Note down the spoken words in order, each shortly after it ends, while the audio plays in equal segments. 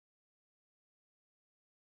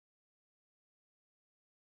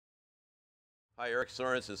Hi, Eric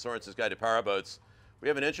Sorensen, Sorensen's Guide to Powerboats. We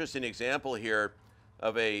have an interesting example here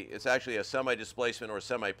of it's actually a semi-displacement or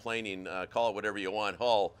semi-planing, call it whatever you want,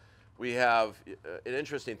 hull. We have, an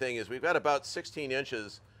interesting thing is we've got about 16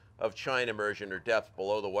 inches of chine immersion or depth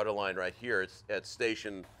below the waterline right here. It's at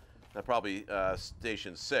station, probably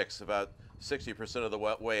station 6, about 60% of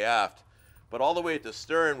the way aft. But all the way at the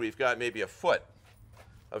stern, we've got maybe a foot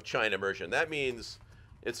of chine immersion. That means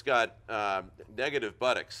it's got negative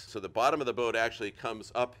buttocks. So the bottom of the boat actually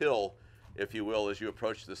comes uphill, if you will, as you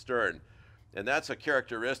approach the stern. And that's a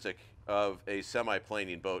characteristic of a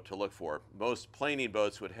semi-planing boat to look for. Most planing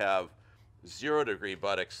boats would have 0-degree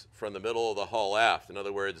buttocks from the middle of the hull aft. In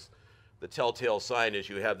other words, the telltale sign is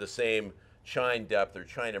you have the same chine depth or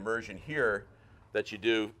chine immersion here that you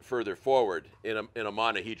do further forward in a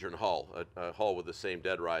monohedron hull, a hull with the same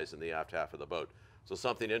dead rise in the aft half of the boat. So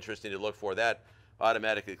something interesting to look for. That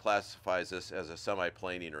automatically classifies this as a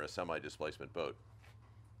semi-planing or a semi-displacement boat.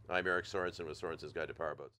 I'm Eric Sorensen with Sorensen's Guide to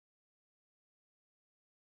Powerboats.